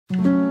The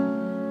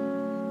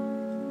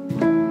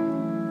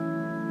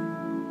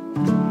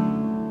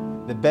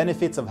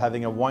benefits of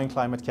having a wine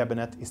climate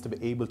cabinet is to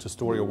be able to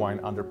store your wine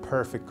under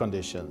perfect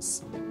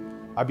conditions.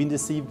 I've been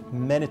deceived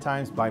many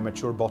times by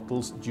mature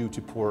bottles due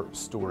to poor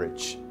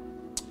storage.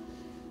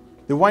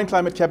 The wine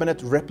climate cabinet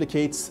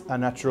replicates a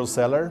natural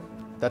cellar.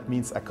 That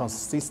means a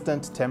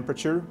consistent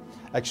temperature.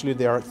 Actually,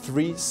 there are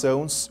 3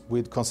 zones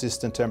with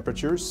consistent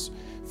temperatures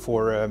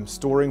for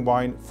storing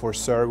wine, for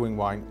serving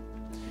wine.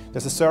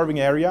 There's a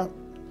serving area,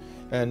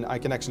 and I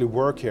can actually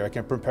work here. I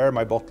can prepare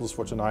my bottles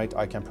for tonight.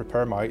 I can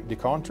prepare my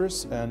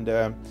decanters, and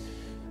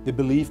the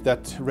belief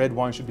that red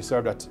wine should be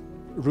served at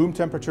room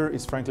temperature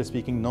is, frankly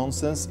speaking,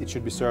 nonsense. It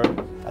should be served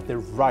at the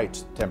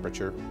right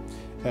temperature.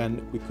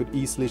 And we could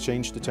easily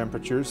change the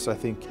temperatures. I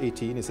think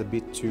 18 is a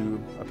bit too,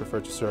 I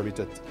prefer to serve it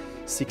at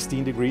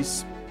 16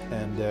 degrees.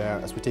 And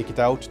as we take it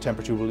out,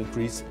 temperature will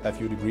increase a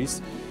few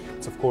degrees.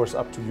 It's of course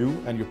up to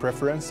you and your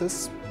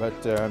preferences, but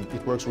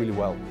it works really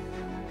well.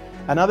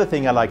 Another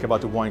thing I like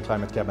about the wine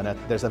climate cabinet,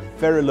 there's a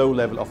very low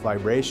level of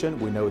vibration.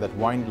 We know that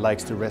wine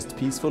likes to rest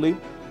peacefully,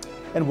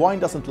 and wine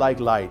doesn't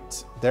like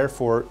light.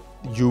 Therefore,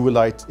 UV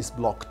light is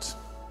blocked.